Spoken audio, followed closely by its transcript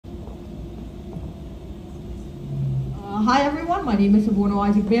Hi everyone, my name is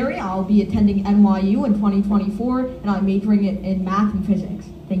Isaac Berry. I'll be attending NYU in 2024 and I'm majoring in math and physics.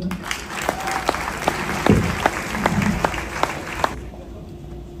 Thank you.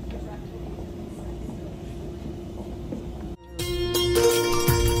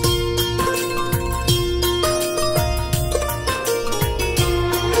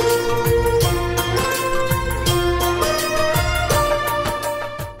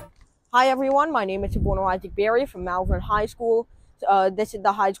 Hi everyone, my name is Isaac Berry from Malverne High School. This is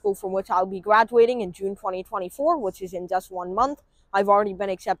the high school from which I'll be graduating in June 2024, which is in just 1 month. I've already been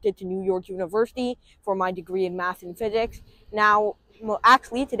accepted to New York University for my degree in math and physics. Now,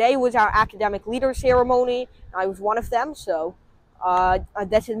 actually today was our academic leader ceremony. I was one of them, so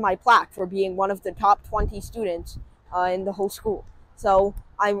this is my plaque for being one of the top 20 students in the whole school. So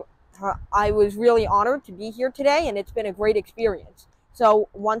I was really honored to be here today, and it's been a great experience. So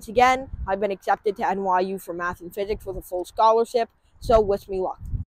once again, I've been accepted to NYU for math and physics with a full scholarship, so wish me luck.